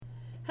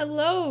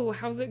Hello,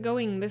 how's it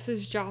going? This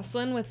is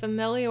Jocelyn with the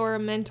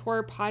Meliora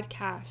Mentor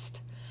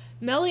podcast.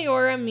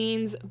 Meliora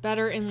means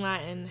better in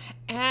Latin,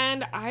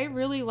 and I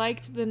really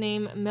liked the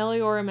name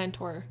Meliora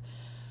Mentor,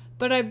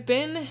 but I've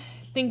been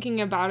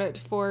thinking about it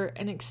for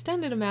an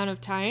extended amount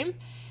of time,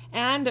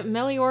 and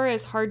Meliora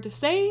is hard to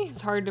say,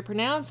 it's hard to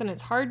pronounce, and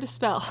it's hard to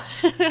spell.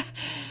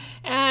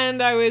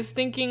 And I was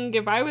thinking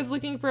if I was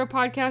looking for a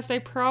podcast, I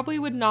probably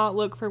would not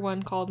look for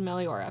one called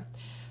Meliora.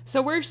 So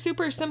we're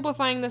super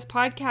simplifying this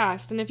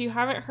podcast, and if you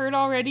haven't heard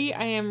already,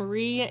 I am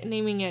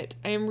renaming it.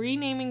 I am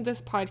renaming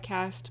this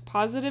podcast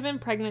Positive in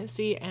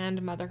Pregnancy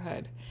and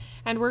Motherhood.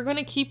 And we're going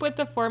to keep with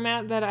the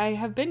format that I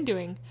have been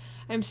doing.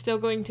 I'm still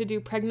going to do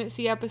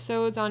pregnancy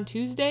episodes on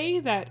Tuesday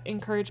that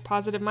encourage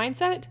positive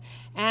mindset,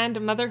 and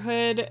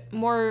motherhood,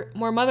 more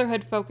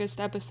motherhood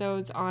focused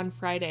episodes on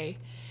Friday.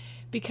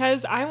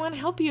 Because I want to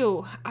help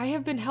you. I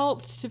have been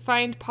helped to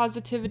find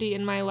positivity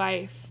in my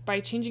life by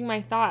changing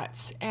my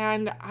thoughts,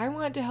 and I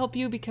want to help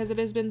you because it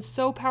has been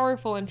so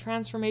powerful and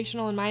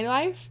transformational in my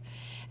life,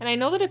 and I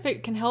know that if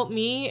it can help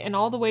me in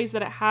all the ways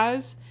that it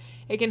has,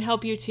 it can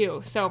help you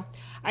too. So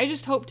I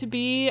just hope to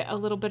be a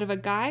little bit of a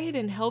guide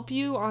and help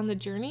you on the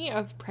journey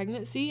of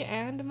pregnancy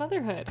and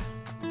motherhood.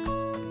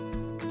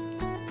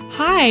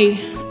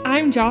 Hi,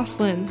 I'm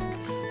Jocelyn,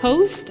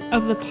 host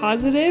of the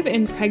Positive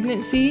in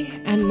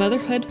Pregnancy and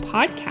Motherhood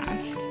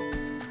podcast.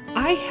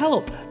 I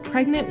help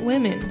pregnant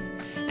women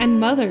and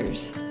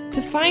mothers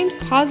to find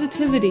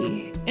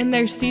positivity in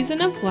their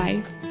season of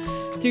life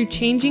through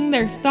changing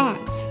their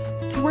thoughts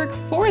to work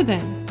for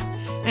them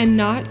and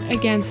not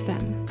against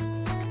them.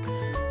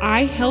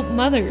 I help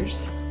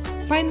mothers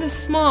find the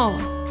small,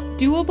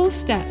 doable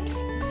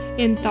steps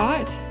in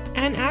thought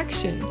and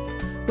action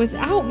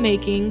without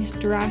making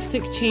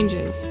drastic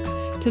changes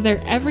to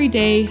their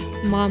everyday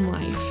mom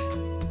life,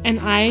 and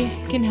I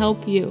can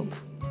help you.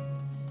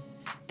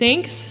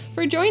 Thanks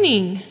for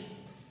joining.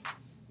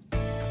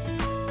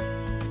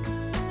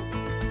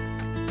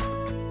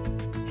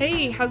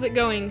 Hey, how's it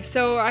going?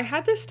 So I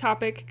had this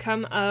topic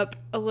come up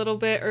a little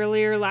bit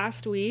earlier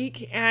last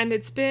week, and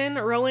it's been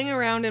rolling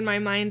around in my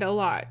mind a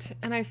lot,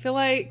 and I feel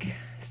like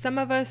some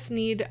of us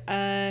need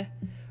a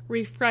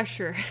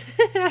refresher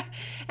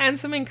and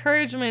some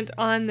encouragement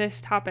on this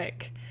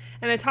topic.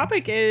 And the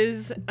topic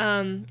is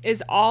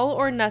all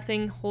or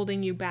nothing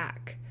holding you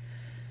back?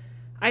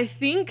 I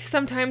think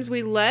sometimes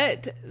we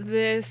let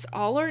this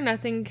all or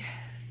nothing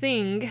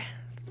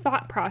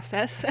thought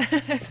process,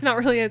 it's not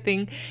really a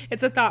thing,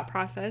 it's a thought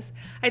process.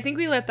 I think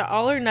we let the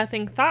all or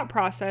nothing thought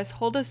process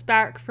hold us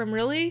back from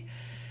really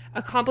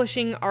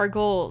accomplishing our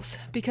goals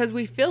because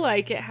we feel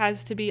like it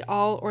has to be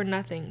all or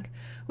nothing.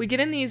 We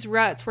get in these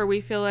ruts where we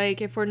feel like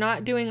if we're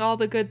not doing all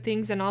the good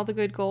things and all the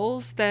good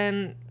goals,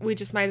 then we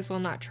just might as well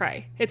not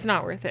try. It's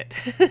not worth it.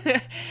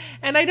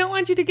 And I don't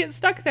want you to get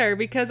stuck there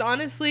because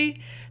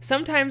honestly,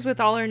 sometimes with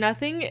all or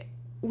nothing,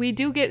 we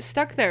do get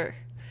stuck there.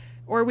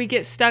 Or we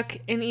get stuck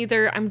in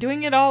either I'm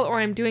doing it all or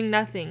I'm doing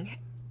nothing.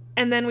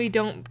 And then we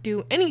don't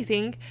do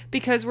anything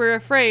because we're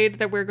afraid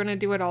that we're going to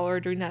do it all or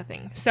do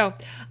nothing. So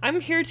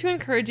I'm here to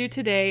encourage you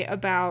today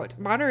about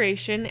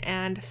moderation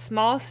and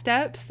small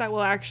steps that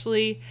will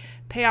actually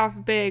pay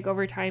off big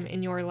over time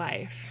in your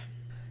life.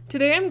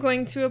 Today I'm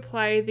going to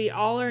apply the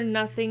all or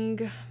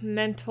nothing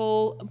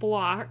mental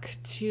block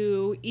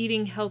to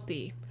eating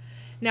healthy.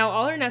 Now,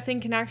 all or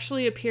nothing can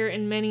actually appear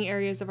in many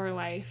areas of our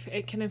life.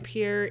 It can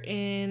appear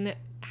in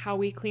how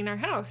we clean our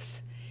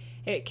house.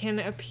 It can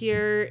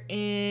appear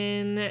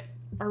in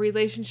our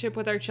relationship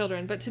with our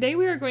children. But today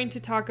we are going to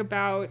talk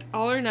about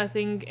all or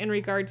nothing in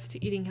regards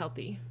to eating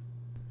healthy.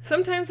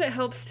 Sometimes it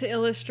helps to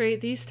illustrate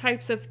these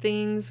types of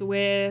things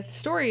with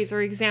stories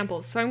or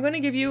examples. So I'm going to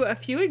give you a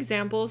few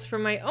examples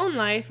from my own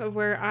life of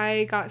where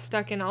I got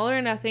stuck in all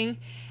or nothing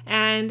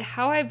and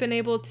how I've been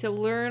able to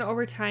learn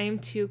over time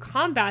to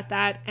combat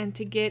that and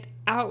to get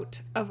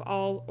out of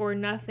all or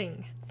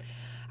nothing.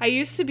 I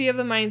used to be of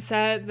the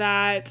mindset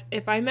that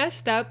if I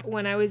messed up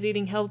when I was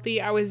eating healthy,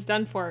 I was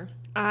done for.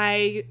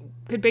 I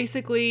could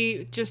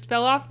basically just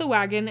fell off the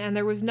wagon and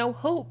there was no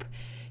hope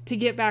to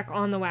get back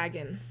on the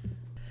wagon.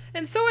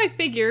 And so I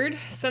figured,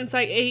 since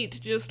I ate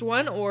just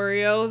one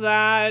Oreo,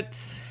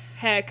 that,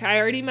 heck, I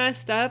already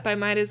messed up, I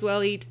might as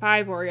well eat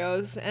 5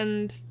 Oreos,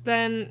 and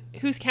then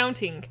who's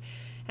counting?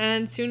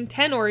 And soon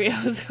 10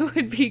 Oreos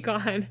would be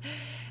gone.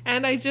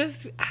 And I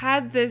just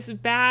had this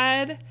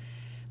bad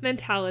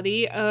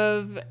mentality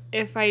of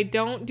if I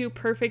don't do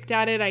perfect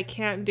at it, I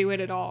can't do it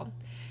at all.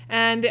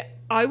 And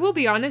I will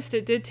be honest,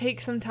 it did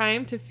take some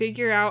time to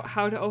figure out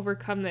how to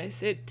overcome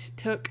this. It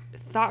took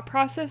thought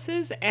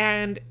processes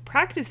and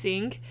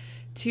practicing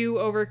to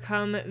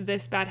overcome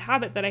this bad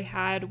habit that I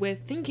had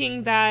with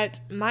thinking that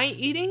my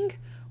eating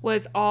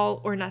was all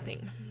or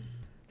nothing.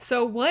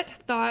 So what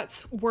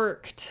thoughts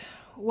worked?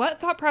 What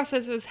thought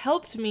processes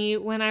helped me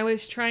when I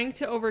was trying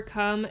to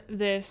overcome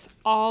this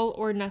all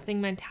or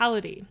nothing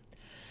mentality?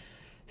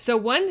 So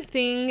one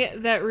thing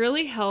that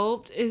really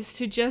helped is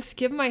to just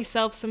give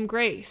myself some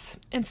grace.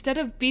 Instead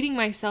of beating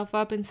myself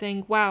up and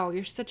saying, wow,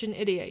 you're such an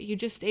idiot. You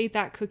just ate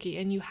that cookie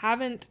and you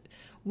haven't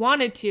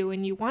wanted to,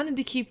 and you wanted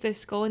to keep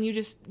this goal, and you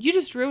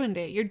just ruined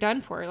it. You're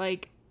done for.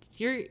 Like,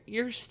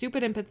 you're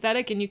stupid and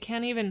pathetic, and you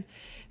can't even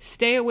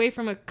stay away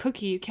from a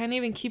cookie. You can't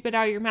even keep it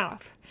out of your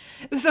mouth.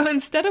 So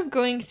instead of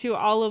going to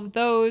all of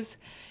those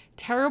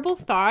terrible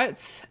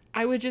thoughts,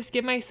 I would just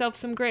give myself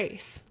some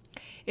grace.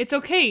 It's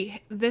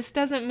okay. This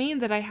doesn't mean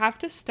that I have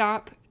to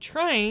stop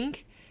trying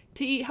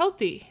to eat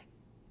healthy.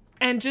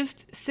 And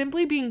just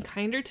simply being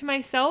kinder to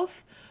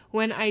myself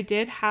when I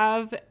did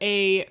have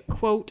a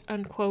quote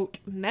unquote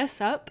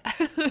mess up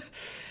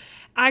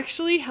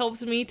actually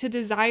helped me to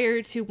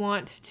desire to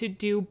want to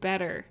do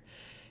better,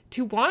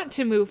 to want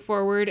to move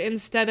forward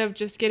instead of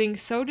just getting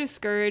so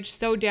discouraged,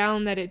 so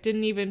down that it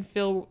didn't even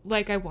feel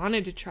like I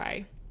wanted to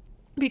try.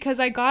 Because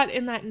I got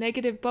in that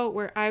negative boat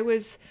where I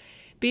was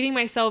beating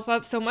myself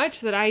up so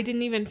much that I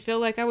didn't even feel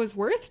like I was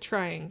worth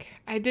trying.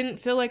 I didn't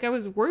feel like I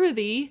was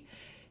worthy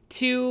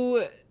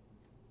to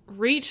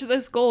reach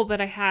this goal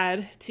that I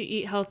had to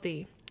eat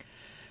healthy.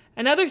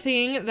 Another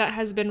thing that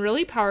has been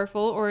really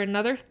powerful, or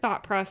another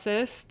thought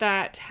process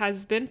that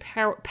has been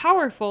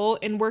powerful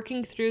in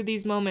working through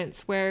these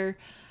moments where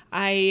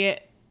I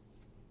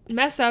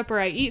mess up or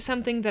I eat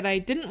something that I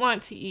didn't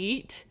want to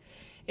eat,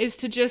 is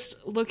to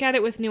just look at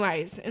it with new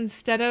eyes.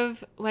 Instead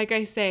of, like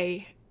I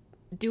say,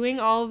 doing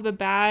all of the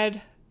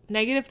bad,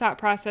 negative thought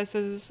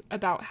processes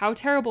about how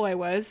terrible I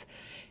was,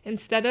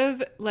 instead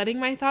of letting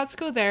my thoughts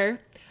go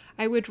there,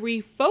 I would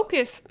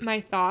refocus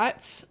my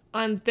thoughts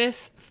on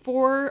this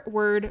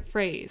 4-word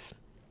phrase.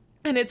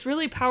 And it's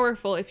really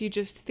powerful if you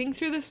just think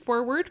through this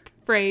 4-word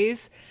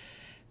phrase,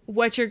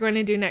 what you're going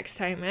to do next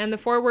time. And the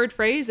 4-word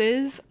phrase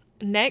is,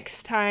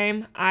 next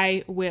time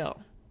I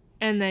will.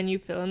 And then you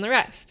fill in the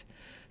rest.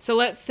 So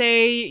let's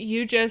say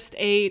you just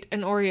ate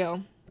an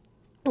Oreo,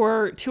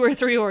 or 2 or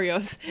 3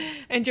 Oreos,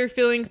 and you're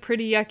feeling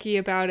pretty yucky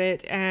about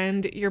it,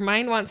 and your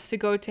mind wants to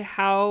go to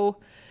how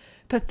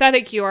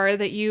pathetic you are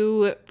that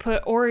you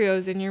put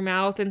Oreos in your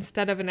mouth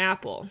instead of an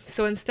apple.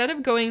 So instead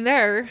of going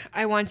there,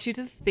 I want you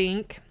to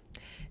think,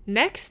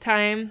 next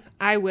time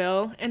I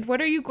will, and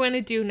what are you going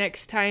to do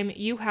next time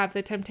you have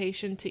the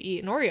temptation to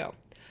eat an Oreo?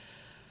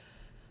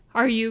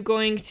 Are you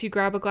going to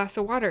grab a glass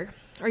of water?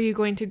 Are you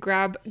going to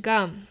grab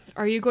gum?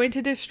 Are you going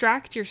to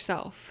distract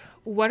yourself?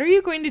 What are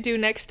you going to do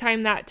next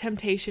time that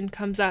temptation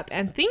comes up?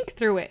 And think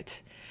through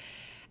it.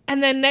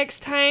 And then next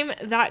time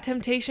that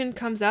temptation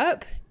comes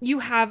up, you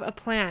have a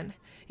plan.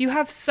 You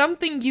have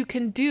something you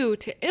can do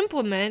to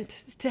implement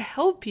to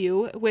help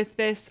you with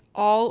this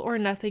all or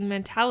nothing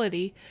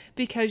mentality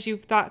because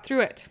you've thought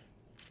through it.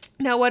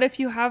 Now, what if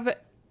you have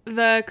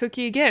the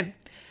cookie again?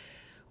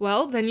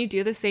 Well, then you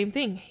do the same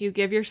thing. You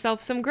give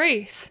yourself some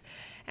grace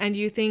and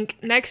you think,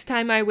 next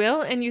time I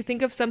will, and you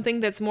think of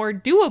something that's more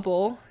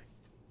doable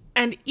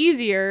and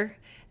easier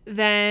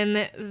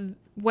than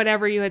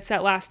whatever you had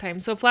set last time.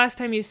 So if last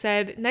time you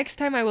said, next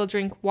time I will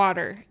drink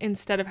water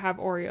instead of have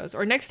Oreos,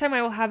 or next time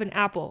I will have an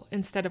apple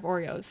instead of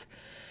Oreos.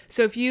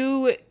 So if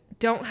you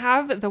don't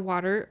have the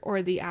water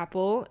or the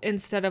apple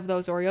instead of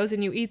those Oreos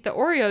and you eat the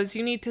Oreos,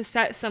 you need to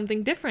set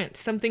something different,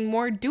 something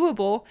more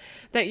doable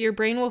that your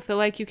brain will feel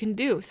like you can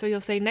do. So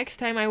you'll say, next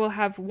time I will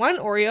have 1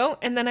 Oreo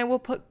and then I will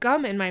put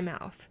gum in my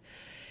mouth.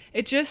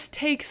 It just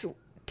takes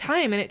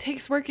time, and it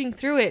takes working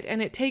through it,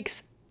 and it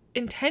takes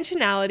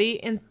intentionality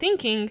in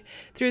thinking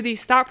through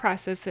these thought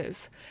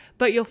processes.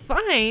 But you'll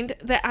find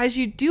that as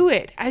you do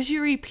it, as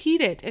you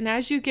repeat it, and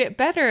as you get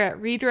better at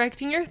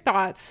redirecting your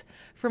thoughts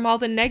from all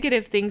the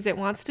negative things it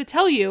wants to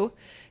tell you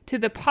to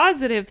the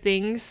positive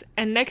things,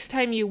 and next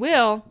time you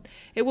will,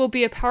 it will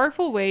be a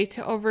powerful way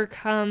to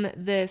overcome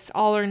this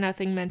all or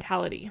nothing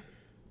mentality.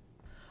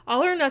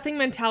 All or nothing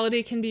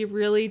mentality can be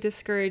really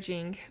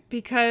discouraging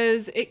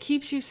because it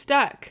keeps you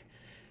stuck.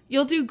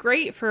 You'll do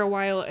great for a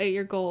while at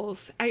your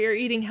goals, at your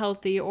eating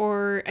healthy,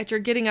 or at your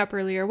getting up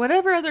earlier,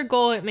 whatever other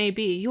goal it may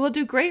be. You will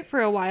do great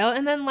for a while,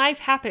 and then life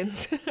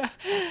happens.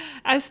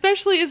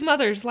 Especially as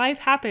mothers, life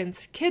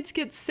happens. Kids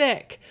get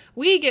sick.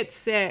 We get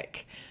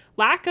sick.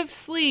 Lack of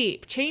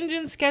sleep, change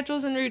in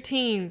schedules and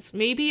routines.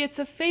 Maybe it's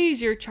a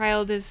phase your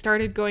child has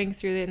started going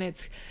through, and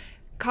it's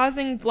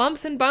causing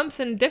lumps and bumps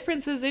and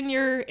differences in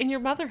your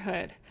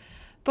motherhood.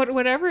 But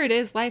whatever it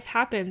is, life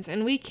happens,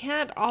 and we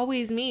can't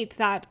always meet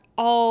that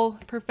all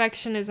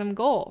perfectionism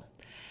goal.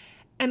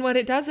 And what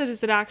it does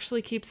is it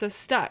actually keeps us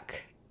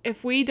stuck.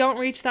 If we don't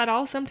reach that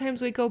all,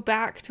 sometimes we go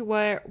back to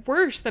what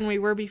worse than we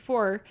were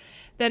before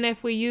than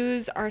if we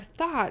use our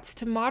thoughts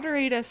to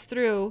moderate us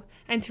through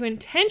and to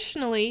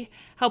intentionally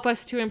help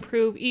us to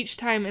improve each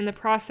time in the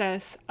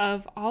process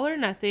of all or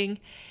nothing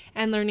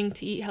and learning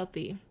to eat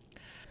healthy.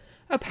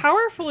 A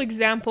powerful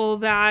example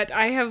that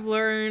I have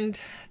learned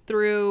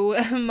through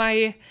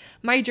my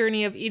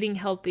journey of eating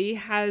healthy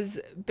has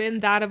been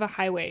that of a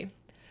highway.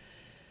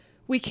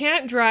 We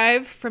can't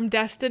drive from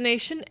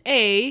destination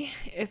A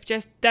if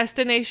just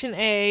destination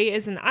A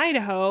is in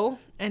Idaho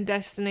and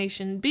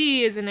destination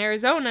B is in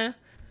Arizona.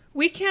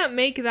 We can't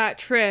make that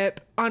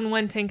trip on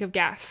 1 tank of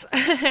gas.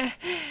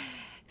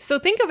 So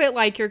think of it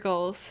like your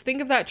goals.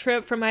 Think of that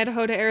trip from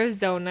Idaho to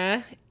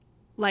Arizona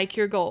like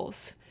your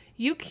goals.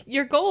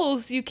 your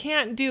goals, you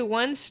can't do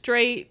one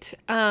straight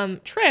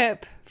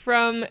trip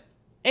from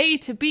A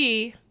to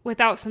B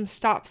without some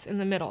stops in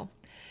the middle.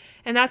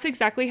 And that's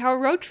exactly how a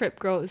road trip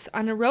goes.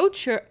 On a road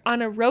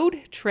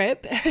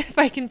trip, if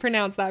I can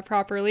pronounce that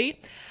properly,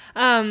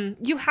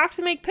 you have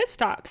to make pit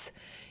stops.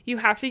 You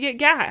have to get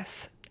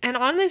gas. And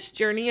on this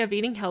journey of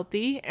eating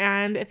healthy,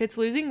 and if it's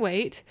losing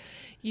weight,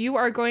 you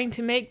are going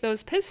to make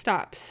those pit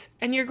stops.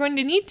 And you're going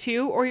to need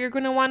to, or you're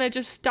going to want to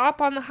just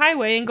stop on the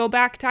highway and go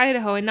back to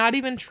Idaho and not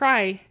even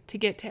try to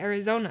get to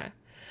Arizona.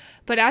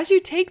 But as you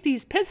take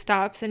these pit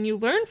stops and you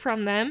learn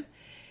from them,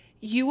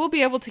 you will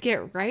be able to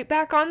get right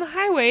back on the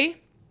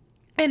highway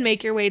and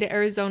make your way to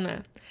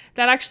Arizona.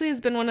 That actually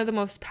has been one of the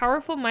most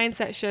powerful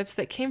mindset shifts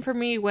that came for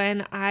me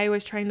when I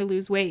was trying to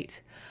lose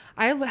weight.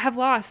 I have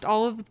lost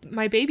all of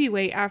my baby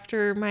weight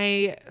after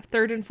my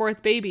third and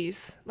fourth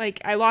babies.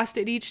 I lost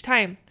it each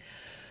time,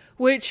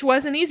 which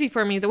wasn't easy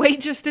for me. The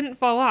weight just didn't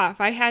fall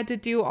off. I had to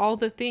do all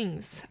the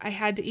things. I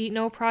had to eat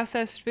no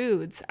processed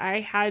foods. I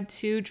had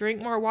to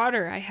drink more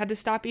water. I had to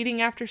stop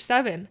eating after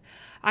 7.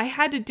 I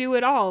had to do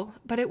it all,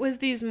 but it was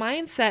these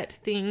mindset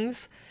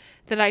things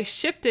that I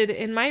shifted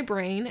in my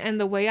brain and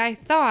the way I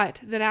thought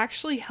that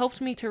actually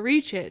helped me to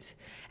reach it.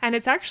 And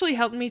it's actually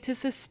helped me to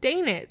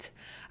sustain it.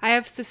 I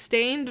have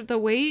sustained the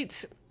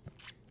weight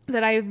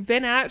that I've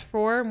been at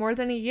for more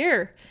than a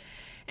year.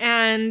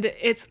 And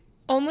it's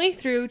only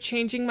through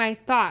changing my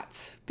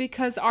thoughts,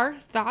 because our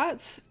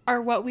thoughts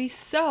are what we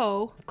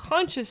sow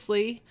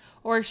consciously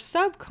or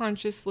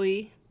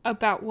subconsciously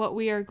about what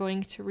we are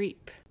going to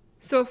reap.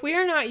 So if we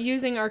are not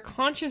using our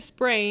conscious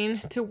brain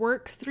to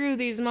work through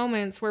these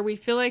moments where we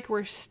feel like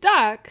we're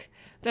stuck,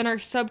 then our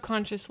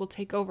subconscious will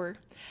take over.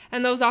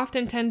 And those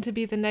often tend to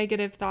be the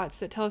negative thoughts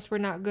that tell us we're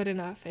not good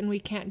enough and we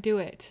can't do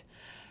it.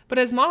 But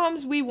as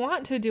moms, we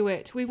want to do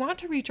it. We want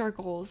to reach our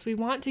goals. We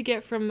want to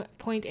get from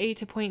point A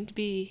to point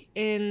B,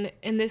 in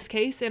this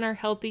case, in our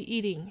healthy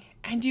eating.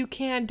 And you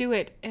can do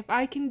it. If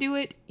I can do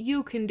it,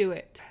 you can do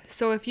it.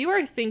 So if you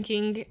are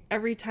thinking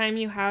every time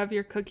you have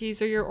your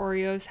cookies or your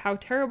Oreos how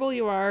terrible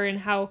you are and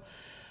how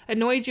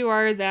annoyed you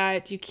are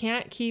that you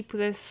can't keep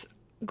this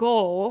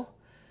goal,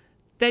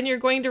 then you're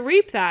going to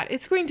reap that.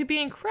 It's going to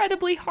be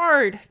incredibly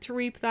hard to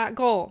reap that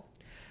goal.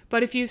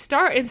 But if you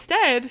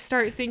instead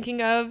start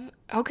thinking of,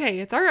 okay,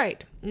 it's all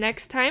right,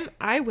 next time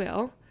I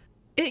will,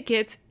 it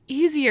gets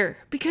easier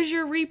because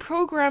you're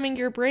reprogramming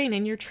your brain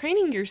and you're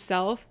training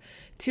yourself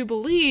to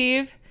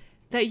believe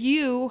that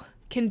you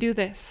can do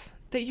this,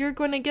 that you're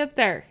going to get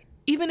there.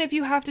 Even if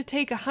you have to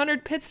take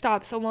 100 pit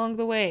stops along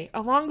the way,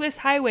 along this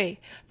highway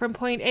from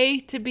point A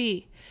to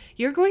B,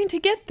 you're going to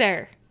get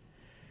there.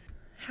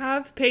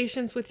 Have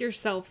patience with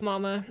yourself,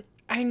 mama.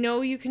 I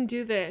know you can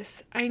do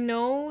this. I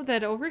know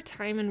that over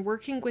time and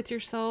working with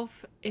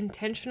yourself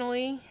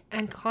intentionally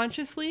and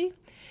consciously,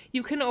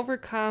 you can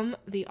overcome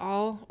the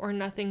all or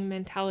nothing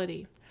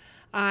mentality.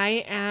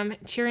 I am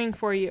cheering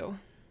for you.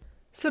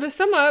 So to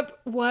sum up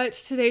what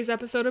today's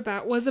episode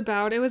was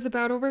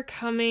about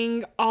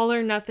overcoming all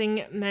or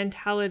nothing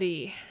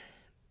mentality.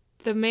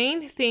 The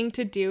main thing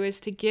to do is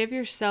to give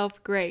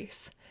yourself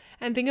grace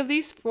and think of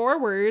these 4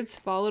 words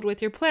followed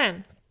with your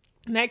plan.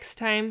 Next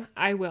time,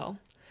 I will.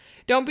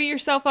 Don't beat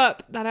yourself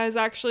up. That is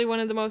actually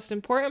one of the most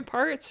important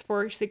parts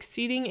for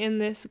succeeding in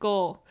this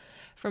goal,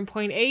 from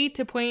point A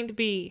to point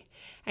B.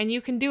 And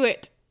you can do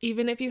it,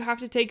 even if you have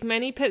to take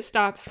many pit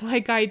stops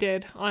like I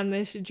did on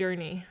this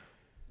journey.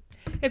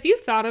 If you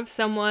thought of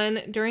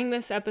someone during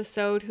this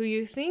episode who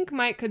you think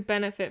could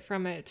benefit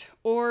from it,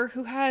 or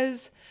who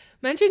has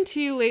mentioned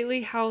to you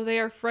lately how they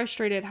are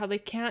frustrated, how they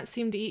can't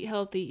seem to eat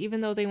healthy even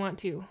though they want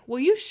to, will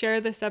you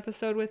share this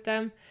episode with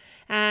them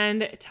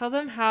and tell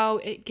them how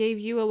it gave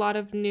you a lot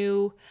of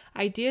new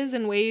ideas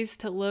and ways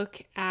to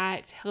look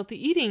at healthy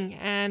eating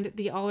and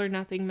the all or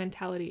nothing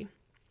mentality?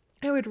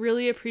 I would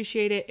really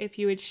appreciate it if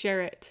you would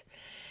share it.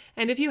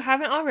 And if you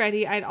haven't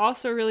already, I'd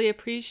also really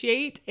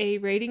appreciate a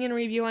rating and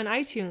review on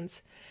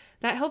iTunes.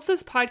 That helps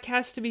this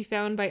podcast to be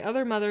found by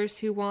other mothers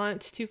who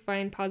want to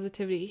find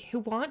positivity, who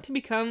want to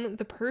become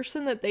the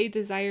person that they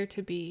desire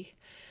to be.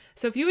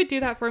 So if you would do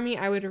that for me,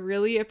 I would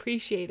really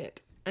appreciate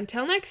it.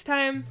 Until next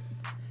time,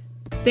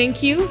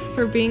 thank you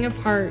for being a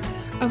part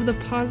of the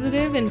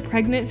Positive in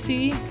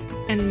Pregnancy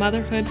and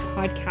Motherhood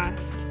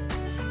podcast,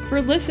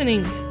 for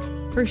listening,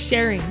 for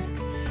sharing,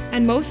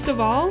 and most of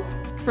all,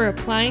 for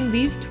applying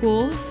these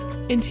tools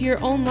into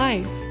your own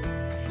life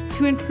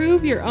to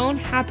improve your own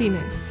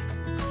happiness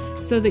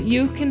so that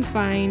you can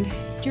find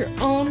your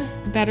own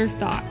better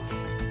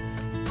thoughts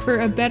for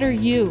a better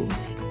you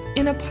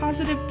in a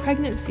positive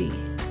pregnancy,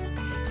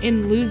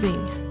 in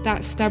losing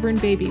that stubborn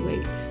baby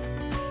weight,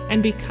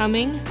 and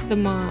becoming the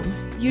mom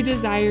you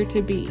desire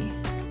to be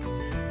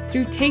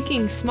through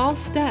taking small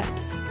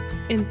steps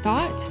in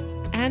thought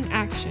and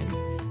action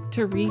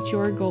to reach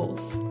your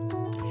goals.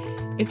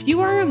 If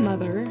you are a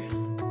mother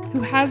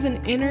who has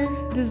an inner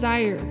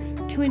desire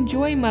to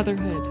enjoy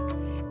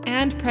motherhood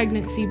and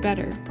pregnancy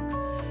better,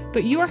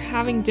 but you are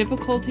having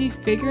difficulty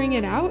figuring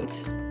it out,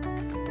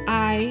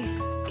 I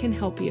can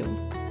help you.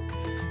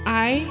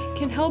 I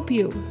can help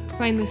you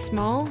find the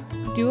small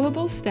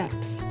doable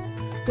steps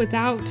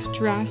without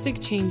drastic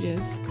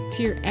changes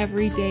to your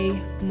everyday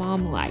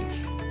mom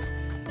life.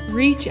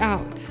 Reach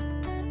out,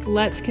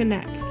 let's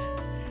connect,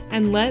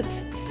 and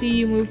let's see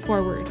you move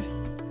forward.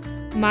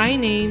 My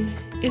name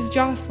is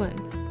Jocelyn,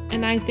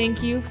 and I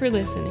thank you for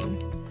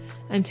listening.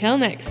 Until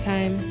next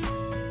time.